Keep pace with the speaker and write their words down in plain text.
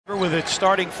with its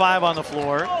starting 5 on the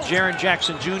floor. Jaren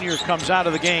Jackson Jr. comes out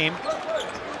of the game.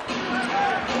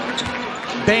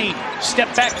 Bane,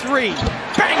 step back 3.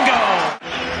 Bango!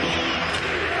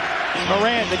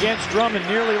 Morant against Drummond,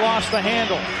 nearly lost the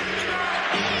handle.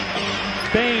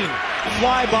 Bane,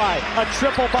 flyby, a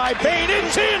triple by Bane.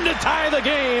 It's in to tie the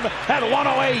game at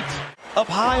 108. Up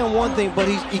high on one thing, but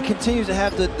he continues to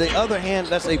have the other hand.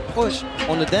 That's a push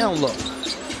on the down low.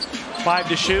 5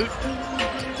 to shoot.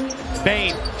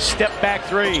 Bane, step back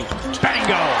 3.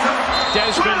 Bango!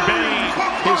 Desmond Bane,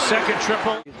 his second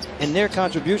triple. And their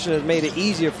contribution has made it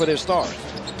easier for their stars.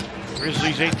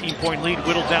 Grizzlies' 18-point lead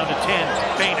whittled down to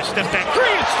 10. Bane, a step back 3,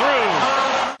 it's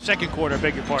through! Second quarter,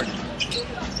 beg your pardon.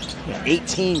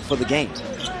 18 for the game.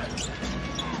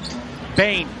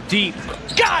 Bane, deep.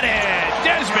 Got it!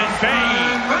 Desmond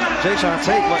Bane! Jason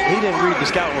Tate, he didn't read the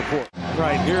scout report.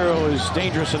 Right, Hero is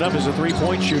dangerous enough as a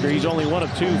three-point shooter. He's only 1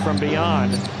 of 2 from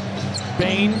beyond.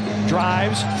 Bane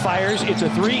drives, fires, it's a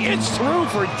 3. It's through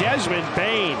for Desmond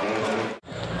Bane.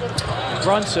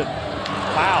 Brunson.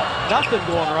 Wow, nothing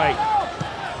going right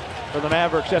for the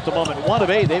Mavericks at the moment. 1 of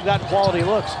 8, they've got quality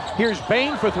looks. Here's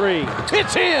Bane for 3.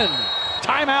 It's in!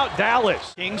 Timeout,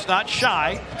 Dallas. Kings not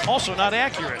shy, also not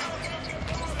accurate.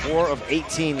 4 of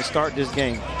 18 to start this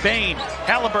game. Bane,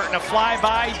 Halliburton, a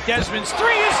flyby. Desmond's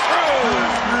 3 is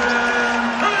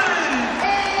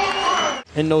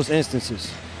through! In those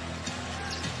instances.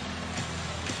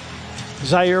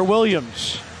 Zaire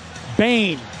Williams.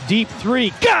 Bane, deep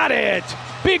 3. Got it!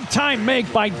 Big time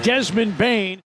make by Desmond Bane.